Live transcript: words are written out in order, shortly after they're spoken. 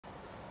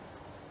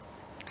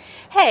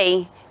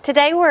Hey,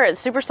 today we're at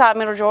Super-Sod,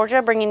 Middle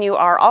Georgia, bringing you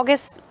our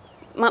August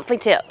monthly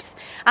tips.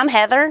 I'm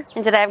Heather,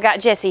 and today I've got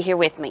Jesse here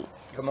with me.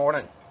 Good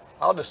morning.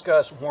 I'll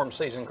discuss warm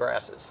season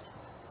grasses.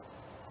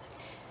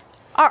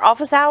 Our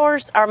office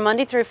hours are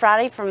Monday through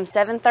Friday from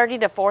 7:30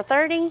 to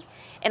 4:30,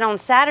 and on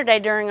Saturday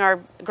during our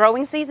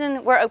growing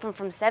season, we're open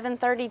from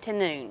 7:30 to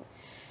noon.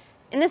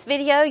 In this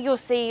video, you'll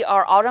see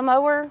our auto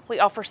mower. We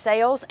offer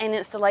sales and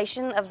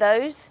installation of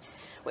those.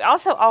 We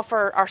also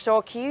offer our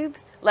soil cube,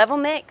 level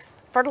mix,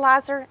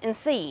 fertilizer, and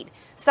seed.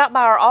 Stop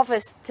by our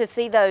office to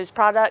see those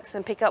products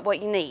and pick up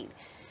what you need.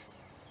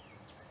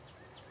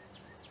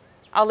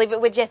 I'll leave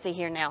it with Jesse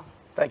here now.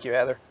 Thank you,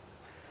 Heather.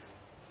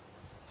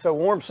 So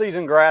warm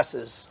season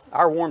grasses.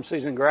 Our warm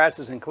season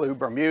grasses include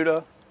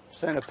Bermuda,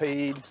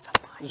 centipede,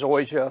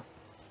 zoysia.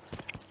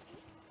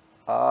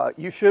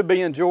 You should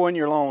be enjoying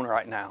your lawn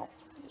right now.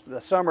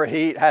 The summer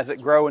heat has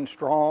it growing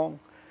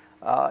strong.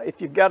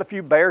 If you've got a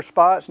few bare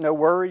spots, no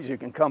worries. You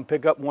can come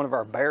pick up one of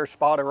our bare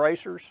spot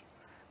erasers,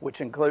 which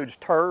includes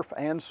turf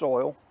and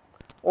soil,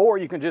 or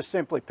you can just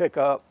simply pick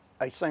up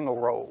a single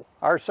roll.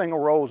 Our single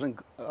rolls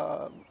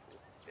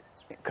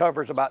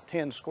covers about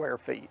 10 square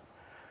feet.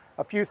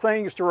 A few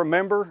things to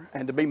remember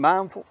and to be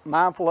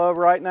mindful of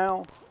right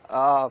now.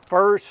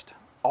 First,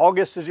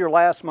 August is your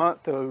last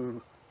month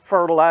to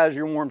fertilize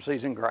your warm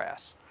season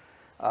grass.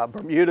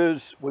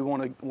 Bermudas, we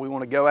want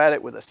to go at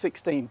it with a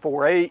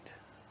 16-4-8,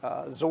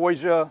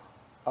 zoysia,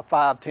 a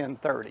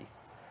 5-10-30.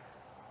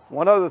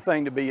 One other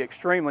thing to be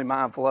extremely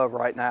mindful of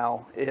right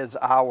now is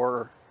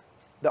the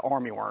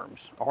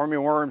armyworms.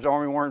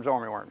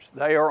 Armyworms.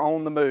 They are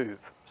on the move.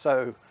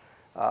 So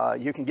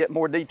you can get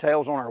more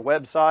details on our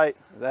website.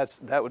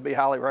 That would be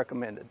highly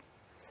recommended.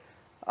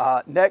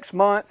 Next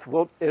month,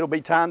 it'll be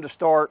time to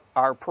start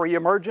our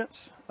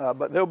pre-emergence,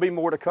 but there'll be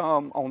more to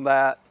come on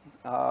that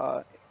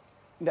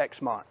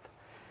next month.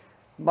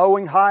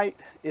 Mowing height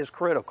is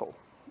critical.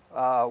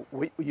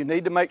 You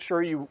need to make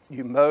sure you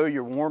mow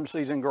your warm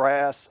season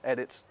grass at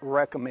its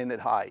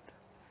recommended height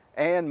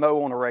and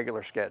mow on a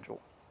regular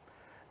schedule.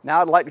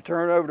 Now I'd like to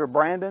turn it over to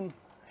Brandon.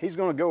 He's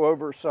going to go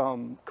over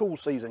some cool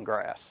season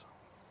grass.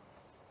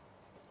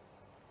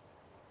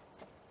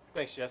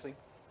 Thanks, Jesse.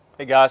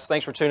 Hey guys,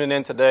 thanks for tuning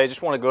in today.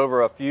 Just want to go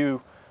over a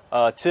few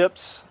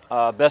tips,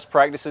 best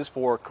practices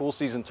for cool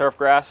season turf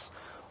grass.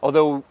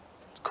 Although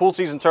cool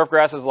season turf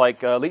grasses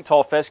like elite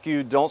tall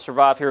fescue don't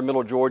survive here in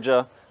Middle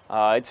Georgia.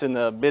 It's in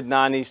the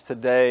mid-90s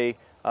today,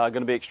 going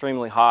to be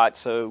extremely hot.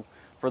 So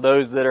for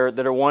those that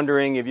are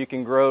wondering if you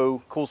can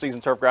grow cool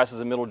season turf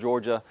grasses in Middle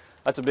Georgia,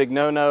 that's a big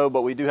no-no,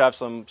 but we do have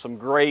some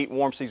great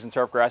warm season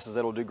turf grasses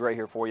that'll do great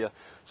here for you.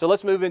 So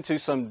let's move into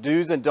some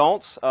do's and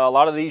don'ts. A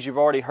lot of these you've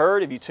already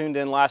heard if you tuned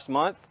in last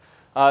month.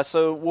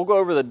 So we'll go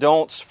over the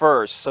don'ts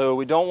first. So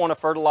we don't want to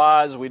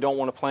fertilize, we don't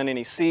want to plant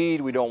any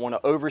seed, we don't want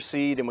to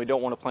overseed, and we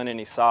don't want to plant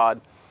any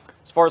sod.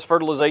 As far as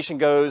fertilization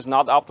goes,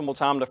 not the optimal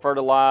time to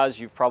fertilize.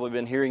 You've probably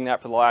been hearing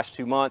that for the last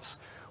 2 months.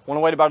 Want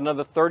to wait about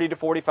another 30 to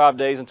 45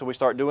 days until we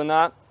start doing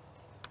that.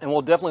 And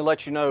we'll definitely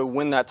let you know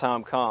when that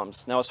time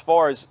comes. Now, as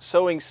far as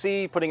sowing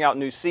seed, putting out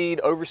new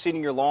seed,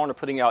 overseeding your lawn, or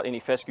putting out any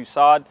fescue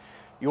sod,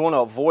 you want to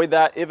avoid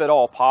that if at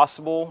all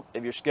possible,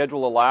 if your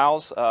schedule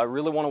allows.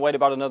 Really want to wait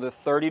about another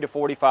 30 to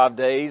 45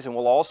 days, and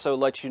we'll also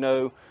let you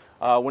know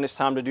when it's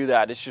time to do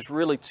that. It's just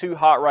really too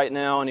hot right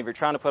now, and if you're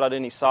trying to put out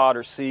any sod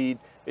or seed,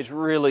 it's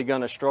really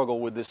going to struggle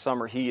with this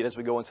summer heat as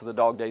we go into the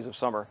dog days of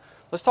summer.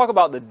 Let's talk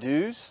about the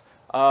do's.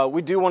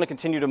 We do want to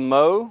continue to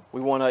mow, we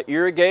want to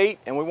irrigate,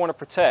 and we want to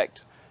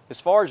protect. As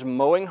far as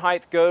mowing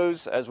height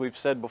goes, as we've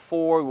said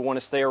before, we want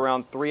to stay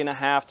around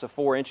 3.5 to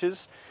 4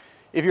 inches.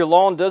 If your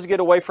lawn does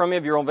get away from you,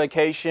 if you're on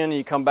vacation and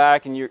you come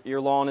back and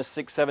your lawn is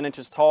 6-7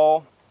 inches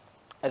tall,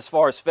 as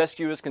far as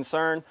fescue is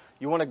concerned,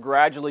 you want to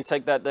gradually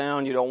take that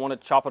down. You don't want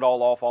to chop it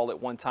all off all at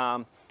one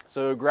time.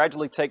 So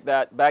gradually take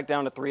that back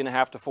down to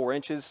 3.5 to 4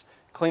 inches.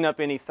 Clean up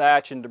any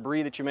thatch and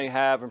debris that you may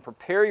have and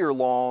prepare your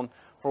lawn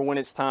for when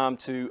it's time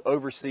to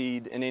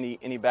overseed in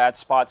any bad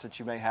spots that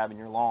you may have in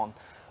your lawn.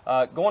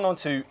 Going on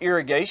to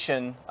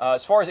irrigation,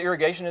 as far as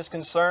irrigation is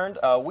concerned,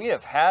 we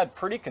have had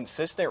pretty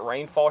consistent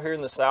rainfall here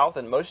in the south,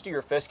 and most of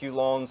your fescue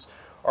lawns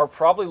are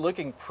probably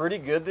looking pretty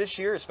good this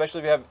year, especially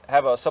if you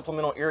have a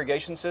supplemental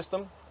irrigation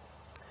system.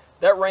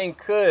 That rain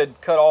could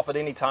cut off at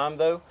any time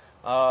though,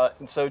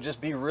 and so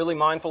just be really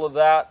mindful of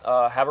that.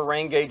 Have a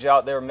rain gauge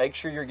out there. Make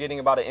sure you're getting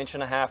about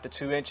 1.5 to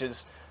 2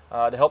 inches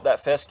to help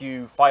that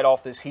fescue fight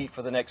off this heat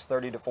for the next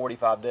 30 to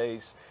 45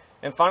 days.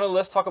 And finally,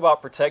 let's talk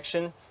about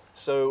protection.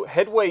 So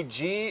Headway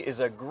G is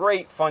a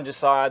great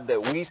fungicide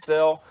that we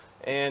sell,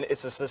 and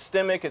it's a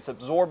systemic, it's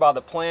absorbed by the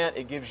plant.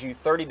 It gives you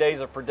 30 days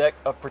of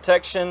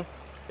protection.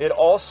 It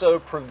also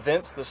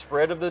prevents the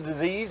spread of the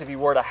disease. If you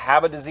were to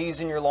have a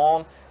disease in your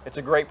lawn, it's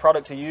a great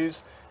product to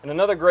use. And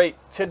another great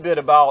tidbit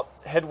about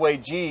Headway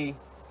G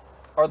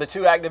are the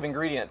 2 active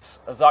ingredients,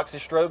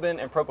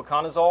 azoxystrobin and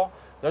propiconazole.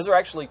 Those are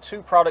actually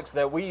 2 products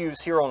that we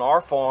use here on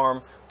our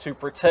farm to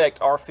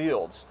protect our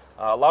fields.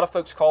 A lot of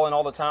folks call in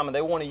all the time and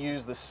they want to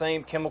use the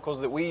same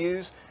chemicals that we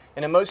use,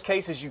 and in most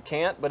cases you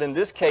can't, but in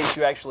this case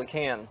you actually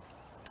can.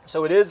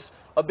 So it is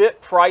a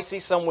bit pricey,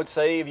 some would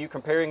say, if you're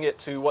comparing it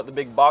to what the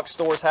big box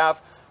stores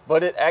have,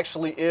 but it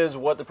actually is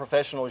what the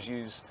professionals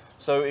use.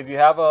 So if you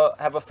have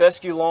a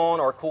fescue lawn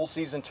or a cool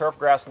season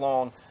turfgrass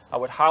lawn, I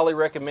would highly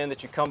recommend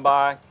that you come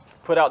by,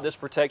 put out this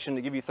protection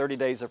to give you 30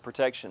 days of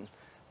protection.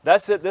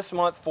 That's it this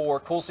month for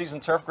cool season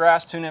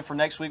turfgrass. Tune in for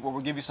next week where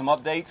we'll give you some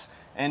updates.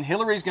 And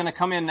Hillary's going to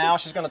come in now.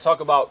 She's going to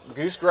talk about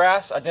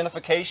goosegrass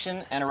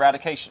identification and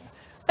eradication.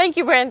 Thank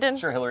you, Brandon.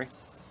 Sure, Hillary.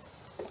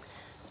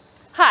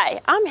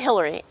 Hi, I'm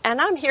Hillary, and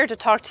I'm here to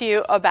talk to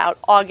you about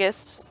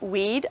August's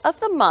weed of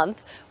the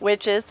month,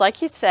 which is, like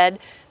he said,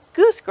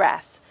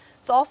 goosegrass.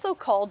 It's also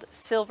called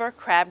silver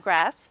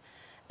crabgrass,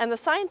 and the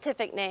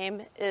scientific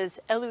name is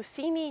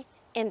Eleusine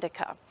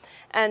indica.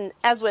 And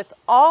as with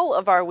all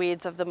of our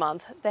weeds of the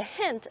month, the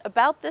hints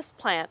about this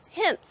plant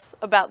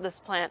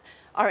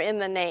are in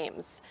the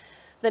names.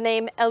 The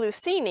name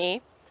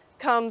Eleusine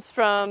comes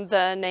from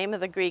the name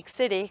of the Greek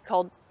city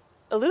called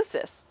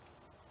Eleusis.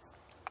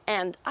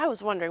 And I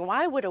was wondering,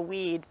 why would a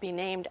weed be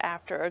named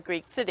after a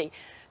Greek city?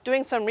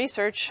 Doing some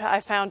research,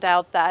 I found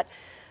out that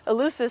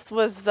Eleusis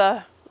was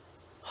the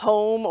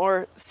home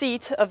or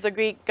seat of the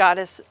Greek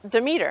goddess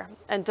Demeter.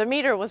 And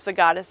Demeter was the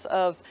goddess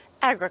of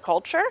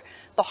agriculture,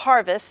 the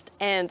harvest,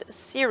 and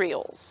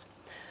cereals.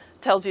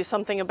 Tells you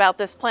something about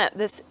this plant.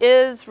 This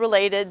is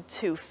related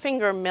to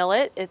finger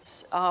millet.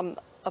 It's a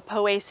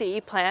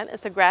Poaceae plant.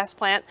 It's a grass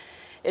plant.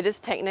 It is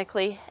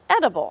technically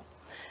edible.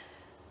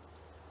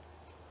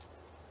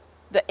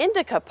 The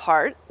indica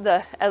part,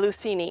 the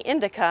Eleusine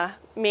indica,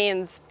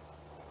 means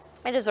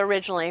it is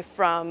originally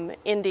from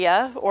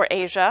India or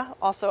Asia.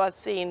 Also, I've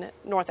seen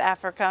North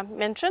Africa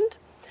mentioned.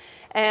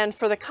 And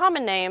for the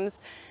common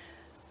names,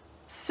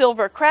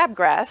 silver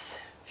crabgrass,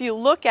 if you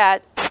look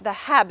at the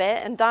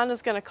habit, and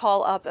Donna's going to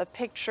call up a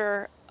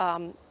picture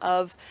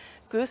of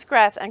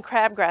goosegrass and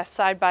crabgrass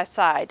side by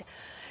side,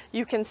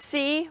 you can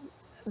see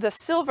the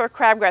silver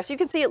crabgrass. You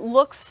can see it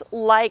looks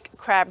like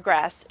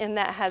crabgrass in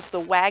that it has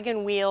the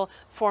wagon wheel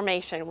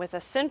formation with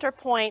a center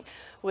point,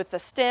 with the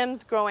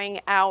stems growing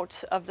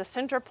out of the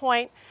center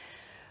point.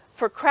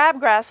 For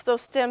crabgrass,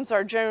 those stems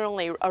are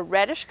generally a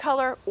reddish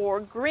color or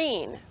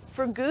green.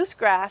 For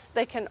goosegrass,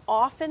 they can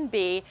often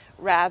be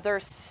rather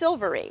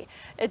silvery.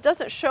 It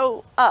doesn't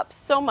show up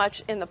so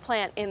much in the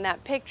plant in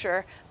that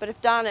picture, but if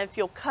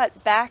you'll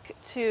cut back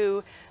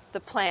to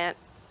the plant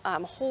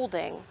I'm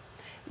holding,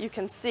 you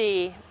can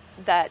see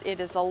that it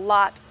is a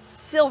lot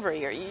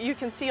silverier. You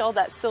can see all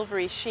that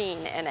silvery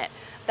sheen in it.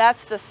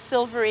 That's the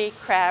silvery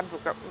crabgrass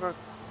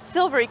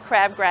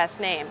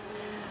name.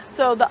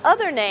 So the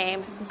other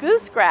name,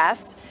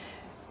 goosegrass,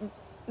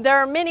 there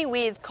are many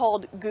weeds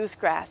called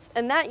goosegrass,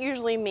 and that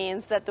usually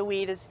means that the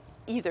weed is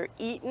either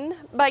eaten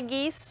by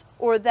geese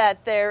or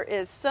that there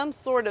is some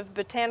sort of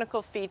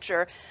botanical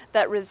feature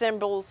that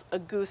resembles a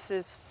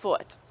goose's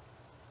foot.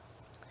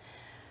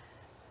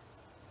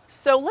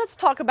 So let's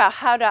talk about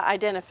how to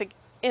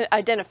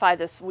identify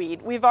this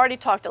weed. We've already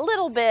talked a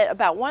little bit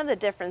about one of the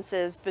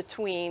differences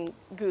between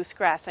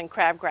goosegrass and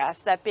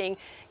crabgrass, that being,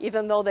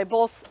 even though they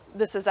both,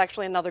 this is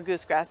actually another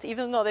goosegrass,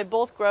 even though they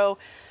both grow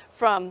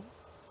from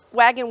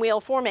wagon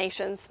wheel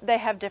formations, they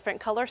have different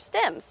color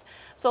stems.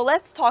 So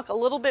let's talk a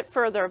little bit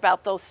further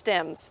about those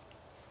stems.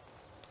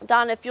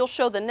 Don, if you'll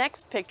show the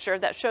next picture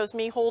that shows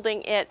me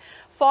holding it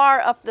far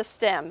up the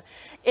stem,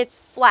 it's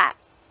flat.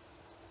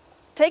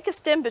 Take a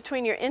stem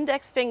between your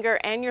index finger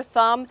and your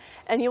thumb,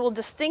 and you will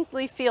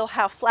distinctly feel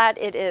how flat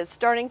it is,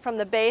 starting from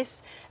the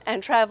base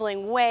and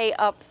traveling way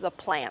up the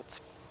plant.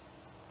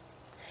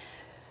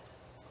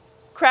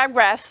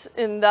 Crabgrass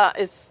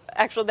is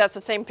actually, that's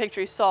the same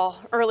picture you saw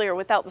earlier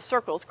without the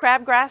circles.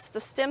 Crabgrass, the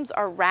stems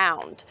are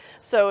round.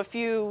 So if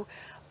you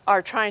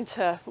are trying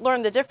to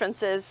learn the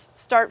differences,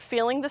 start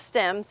feeling the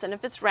stems, and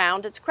if it's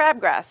round, it's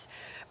crabgrass.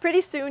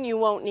 Pretty soon you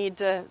won't need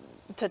to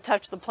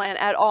touch the plant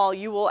at all.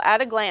 You will at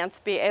a glance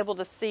be able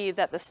to see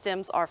that the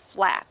stems are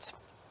flat.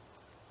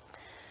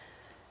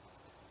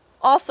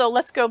 Also,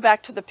 let's go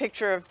back to the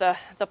picture of the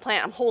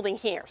plant I'm holding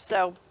here.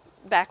 So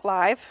back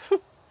live.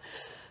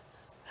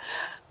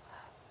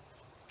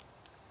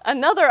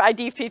 Another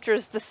ID feature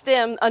is the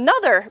stem.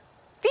 Another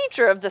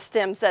feature of the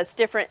stems that's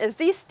different is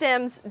these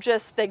stems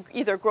they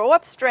either grow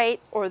up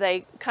straight or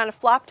they kind of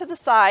flop to the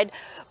side,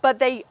 but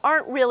they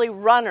aren't really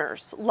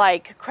runners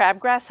like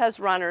crabgrass has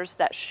runners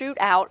that shoot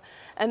out,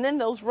 and then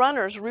those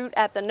runners root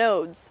at the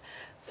nodes.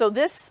 So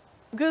this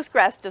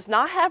goosegrass does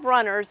not have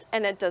runners,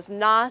 and it does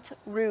not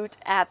root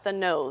at the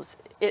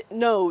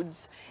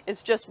nodes.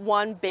 It's just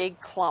one big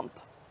clump.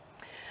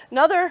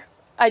 Another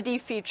ID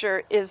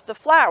feature is the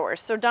flowers.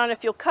 So Don,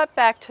 if you'll cut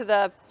back to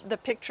the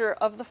picture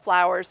of the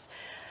flowers,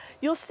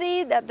 you'll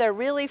see that they're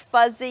really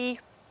fuzzy.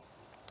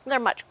 They're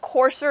much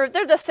coarser.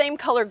 They're the same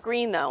color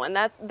green though, and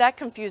that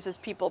confuses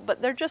people,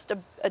 but they're just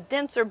a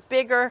denser,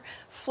 bigger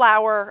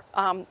flower.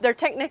 They're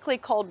technically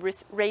called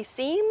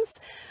racemes,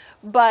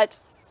 but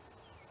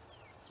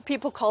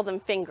people call them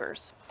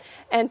fingers.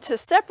 And to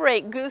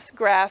separate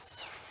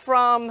goosegrass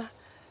from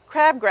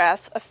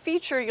crabgrass, a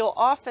feature you'll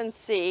often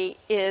see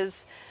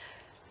is,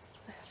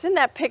 it's in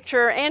that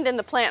picture and in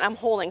the plant I'm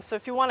holding. So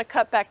if you want to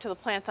cut back to the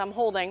plant I'm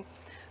holding,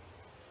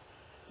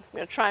 I'm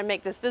going to try and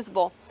make this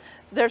visible.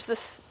 There's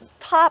this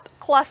top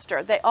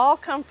cluster. They all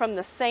come from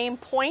the same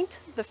point.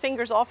 The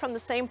fingers all from the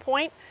same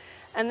point.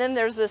 And then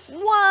there's this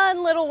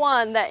one little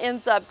one that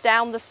ends up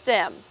down the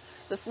stem.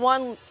 This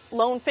one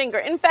lone finger.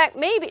 In fact,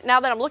 maybe, now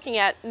that I'm looking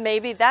at,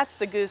 maybe that's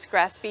the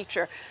goosegrass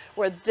feature,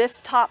 where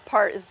this top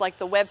part is like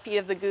the web feet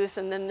of the goose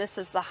and then this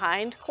is the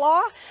hind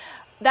claw.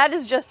 That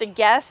is just a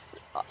guess.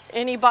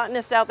 Any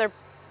botanist out there,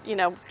 you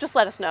know, just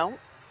let us know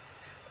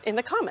in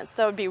the comments.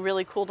 That would be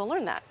really cool to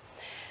learn that.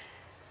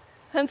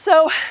 And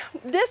so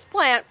this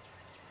plant,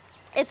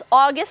 it's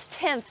August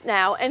 10th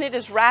now, and it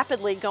is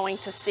rapidly going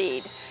to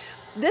seed.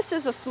 This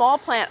is a small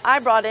plant I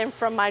brought in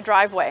from my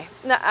driveway.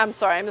 No, I'm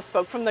sorry, I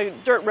misspoke, from the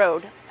dirt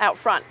road out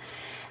front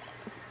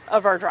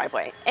of our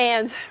driveway.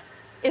 And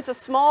it's a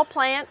small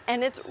plant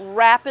and it's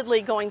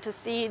rapidly going to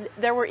seed.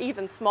 There were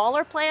even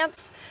smaller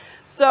plants.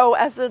 So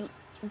as the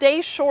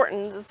day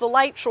shortens, as the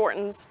light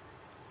shortens,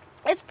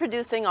 it's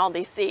producing all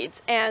these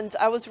seeds. And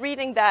I was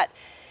reading that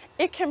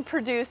it can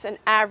produce an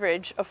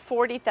average of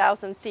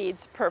 40,000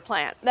 seeds per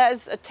plant. That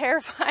is a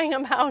terrifying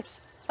amount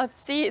of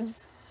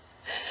seeds.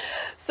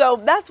 So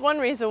that's one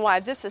reason why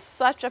this is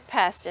such a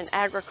pest in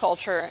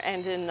agriculture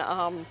and in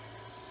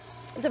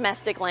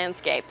domestic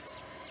landscapes.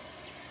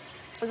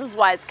 This is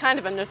why it's kind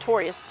of a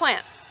notorious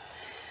plant.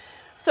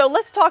 So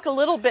let's talk a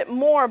little bit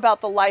more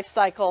about the life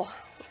cycle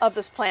of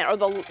this plant, or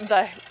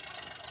the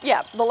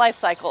life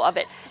cycle of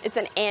it. It's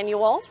an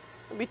annual.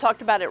 We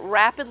talked about it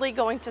rapidly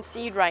going to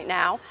seed right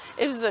now.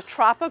 It is a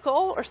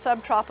tropical or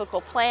subtropical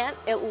plant.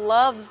 It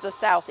loves the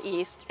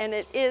southeast, and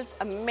it is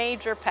a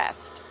major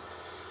pest.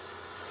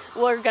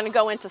 We're going to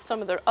go into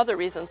some of the other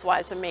reasons why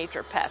it's a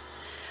major pest.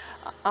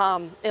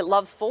 It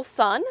loves full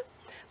sun.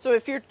 So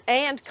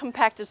and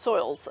compacted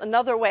soils.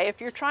 Another way, if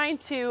you're trying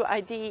to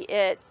ID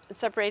it,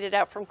 separate it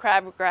out from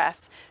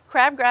crabgrass.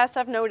 Crabgrass,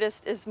 I've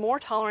noticed, is more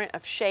tolerant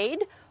of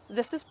shade.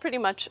 This is pretty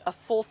much a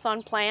full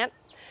sun plant.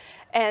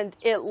 And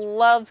it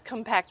loves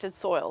compacted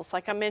soils.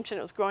 Like I mentioned,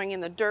 it was growing in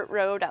the dirt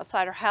road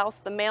outside our house.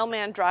 The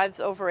mailman drives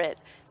over it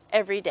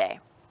every day.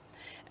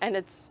 And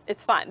it's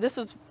fine. This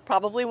is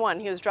probably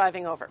one he was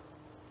driving over.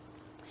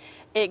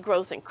 It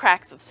grows in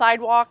cracks of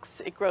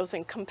sidewalks. It grows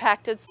in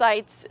compacted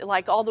sites.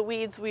 Like all the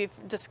weeds we've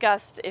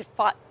discussed, it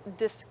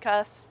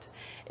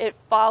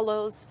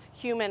follows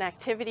human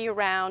activity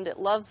around. It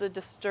loves the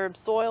disturbed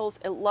soils.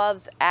 It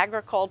loves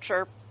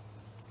agriculture.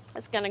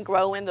 It's going to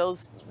grow in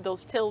those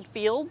tilled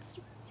fields.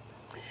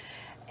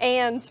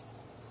 And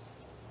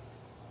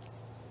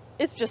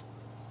it's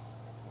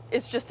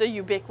just a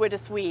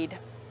ubiquitous weed.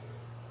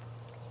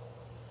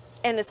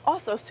 And it's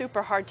also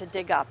super hard to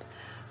dig up.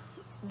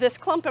 This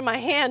clump in my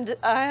hand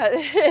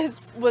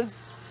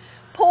was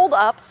pulled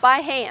up by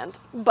hand,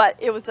 but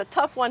it was a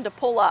tough one to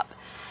pull up.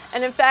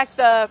 And in fact,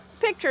 the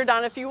picture,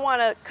 Don, if you want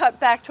to cut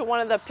back to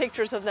one of the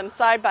pictures of them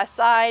side by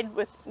side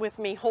with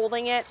me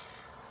holding it,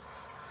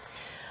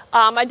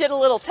 I did a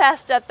little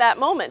test at that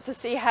moment to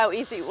see how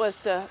easy it was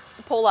to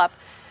pull up.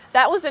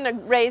 That was in a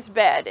raised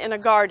bed in a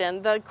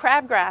garden. The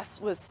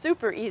crabgrass was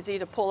super easy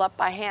to pull up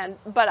by hand,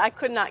 but I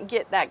could not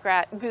get that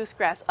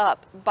goosegrass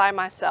up by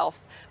myself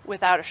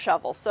without a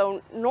shovel.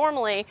 So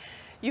normally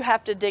you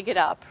have to dig it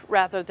up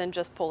rather than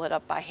just pull it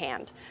up by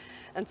hand.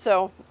 And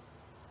so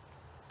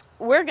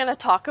we're going to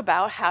talk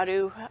about how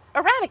to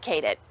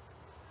eradicate it.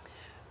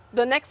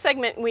 The next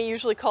segment we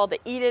usually call the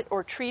Eat It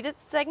or Treat It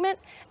segment,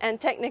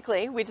 and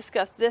technically we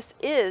discussed this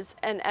is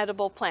an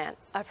edible plant.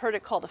 I've heard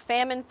it called a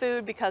famine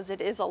food because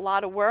it is a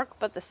lot of work,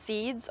 but the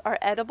seeds are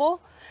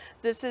edible.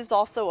 This is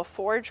also a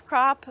forage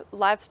crop.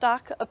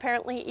 Livestock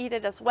apparently eat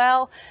it as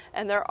well,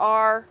 and there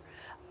are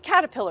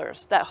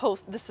caterpillars that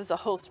host, this is a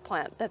host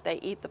plant that they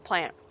eat the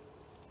plant.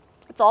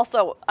 It's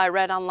also, I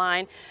read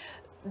online,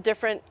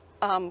 different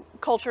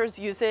cultures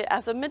use it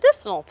as a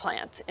medicinal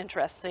plant,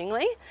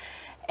 interestingly.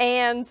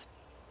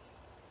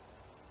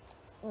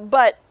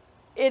 But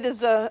it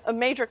is a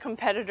major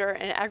competitor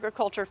in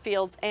agriculture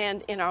fields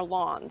and in our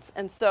lawns.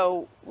 And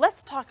so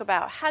let's talk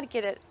about how to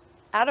get it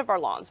out of our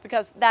lawns,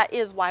 because that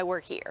is why we're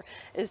here,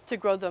 is to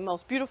grow the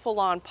most beautiful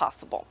lawn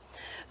possible.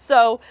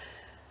 So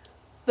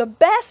the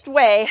best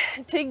way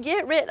to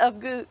get rid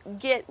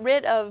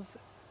of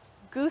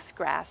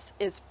goosegrass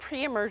is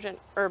pre-emergent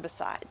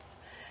herbicides.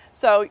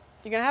 So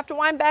you're going to have to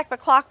wind back the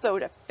clock though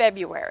to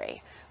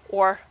February,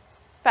 or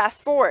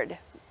fast forward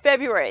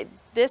February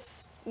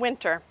this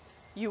winter.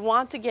 You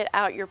want to get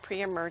out your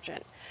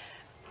pre-emergent.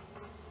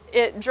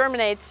 It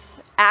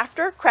germinates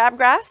after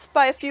crabgrass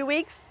by a few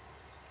weeks,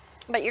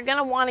 but you're going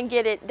to want to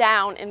get it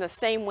down in the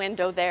same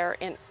window there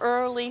in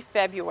early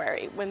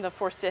February when the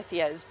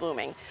forsythia is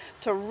blooming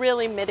to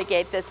really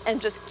mitigate this and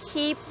just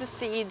keep the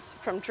seeds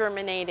from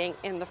germinating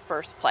in the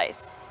first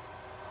place.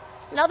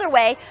 Another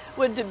way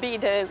would be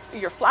to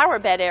your flower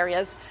bed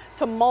areas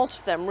to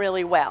mulch them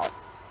really well.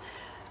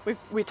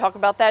 We talk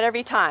about that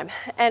every time.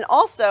 And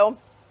also,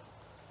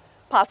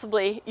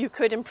 possibly you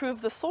could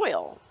improve the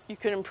soil. You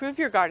could improve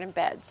your garden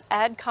beds,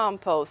 add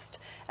compost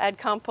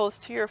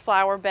to your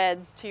flower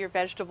beds, to your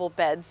vegetable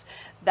beds.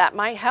 That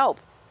might help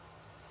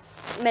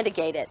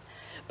mitigate it.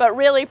 But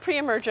really,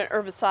 pre-emergent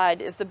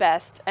herbicide is the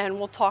best, and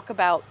we'll talk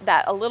about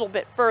that a little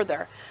bit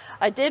further.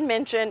 I did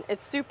mention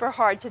it's super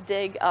hard to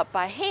dig up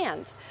by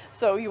hand,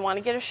 so you want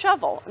to get a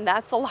shovel, and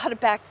that's a lot of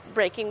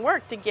back-breaking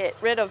work to get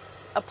rid of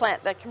a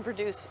plant that can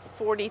produce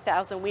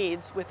 40,000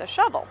 weeds with a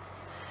shovel.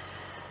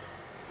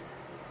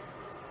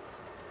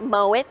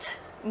 Mow it.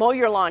 Mow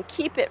your lawn,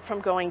 keep it from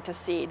going to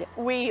seed.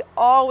 We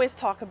always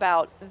talk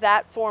about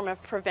that form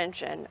of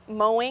prevention.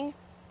 Mowing,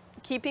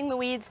 keeping the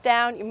weeds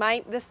down. You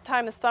might, this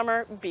time of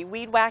summer, be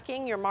weed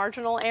whacking your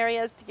marginal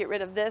areas to get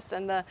rid of this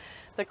and the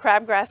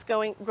crabgrass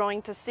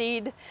growing to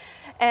seed.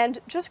 And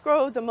just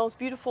grow the most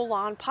beautiful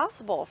lawn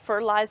possible.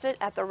 Fertilize it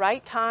at the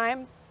right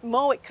time.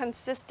 Mow it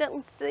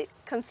consistently.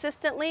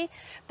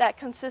 That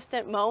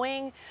consistent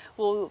mowing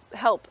will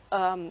help,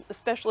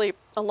 especially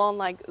a lawn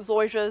like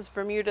zoysias,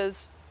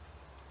 Bermudas,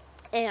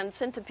 and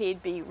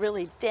centipede be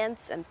really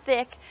dense and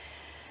thick,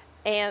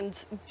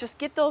 and just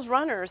get those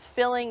runners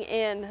filling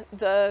in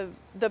the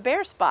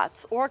bare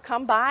spots, or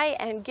come by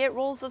and get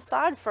rolls of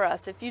sod for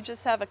us. If you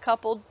just have a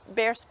couple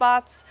bare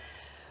spots,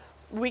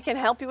 we can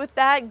help you with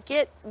that.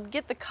 Get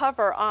the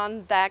cover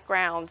on that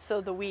ground so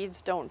the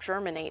weeds don't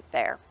germinate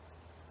there.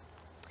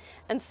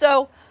 And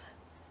so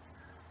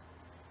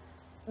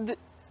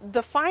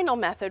the final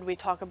method we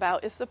talk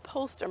about is the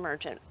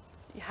post-emergent,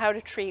 how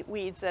to treat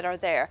weeds that are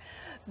there.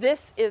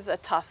 This is a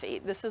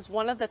toughie. This is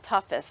one of the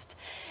toughest.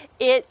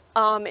 It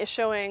is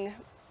showing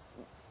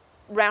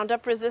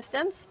Roundup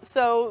resistance.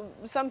 So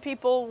some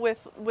people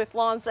with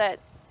lawns that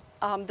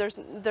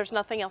there's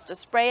nothing else to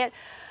spray it,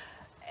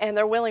 and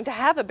they're willing to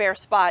have a bare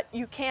spot,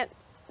 you can't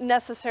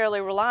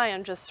necessarily rely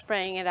on just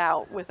spraying it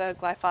out with a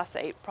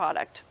glyphosate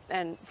product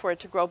and for it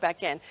to grow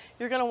back in.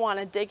 You're going to want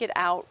to dig it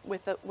out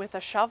with a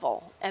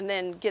shovel and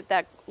then get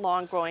that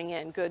lawn growing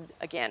in good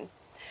again.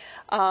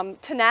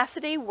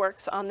 Tenacity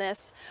works on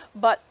this,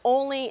 but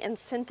only in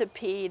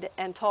centipede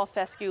and tall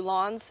fescue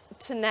lawns.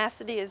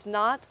 Tenacity is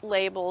not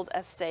labeled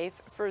as safe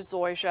for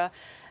zoysia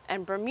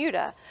and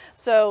Bermuda.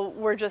 So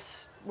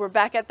we're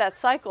back at that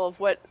cycle of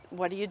what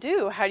do you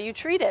do? How do you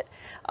treat it?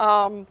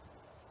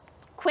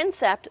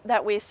 Quincept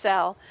that we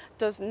sell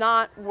does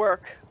not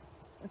work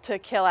to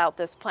kill out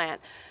this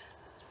plant.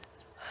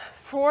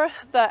 For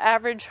the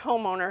average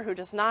homeowner who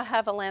does not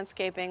have a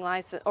landscaping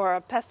license or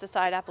a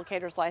pesticide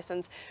applicator's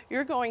license,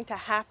 you're going to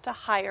have to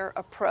hire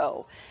a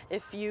pro.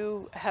 If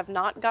you have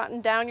not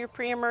gotten down your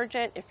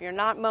pre-emergent, if you're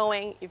not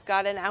mowing, you've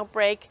got an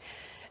outbreak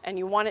and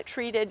you want it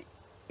treated,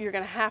 you're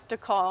going to have to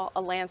call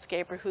a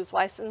landscaper who's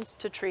licensed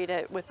to treat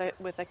it with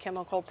a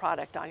chemical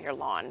product on your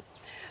lawn.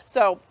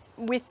 So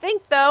we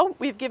think, though,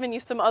 we've given you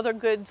some other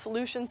good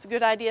solutions,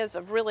 good ideas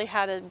of really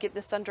how to get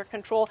this under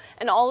control,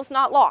 and all is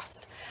not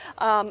lost.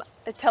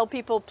 I tell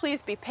people, please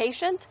be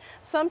patient.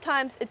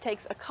 Sometimes it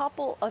takes a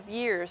couple of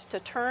years to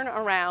turn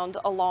around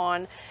a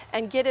lawn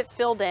and get it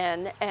filled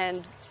in,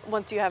 and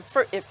once you have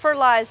it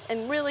fertilized,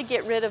 and really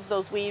get rid of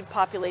those weed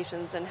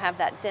populations and have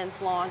that dense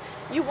lawn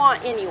you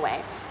want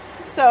anyway.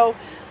 So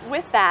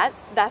with that,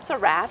 that's a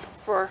wrap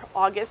for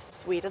August's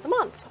Sweet of the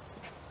Month.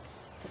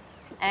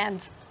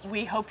 And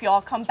we hope you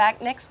all come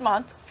back next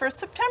month for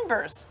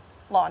September's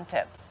lawn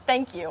tips.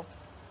 Thank you.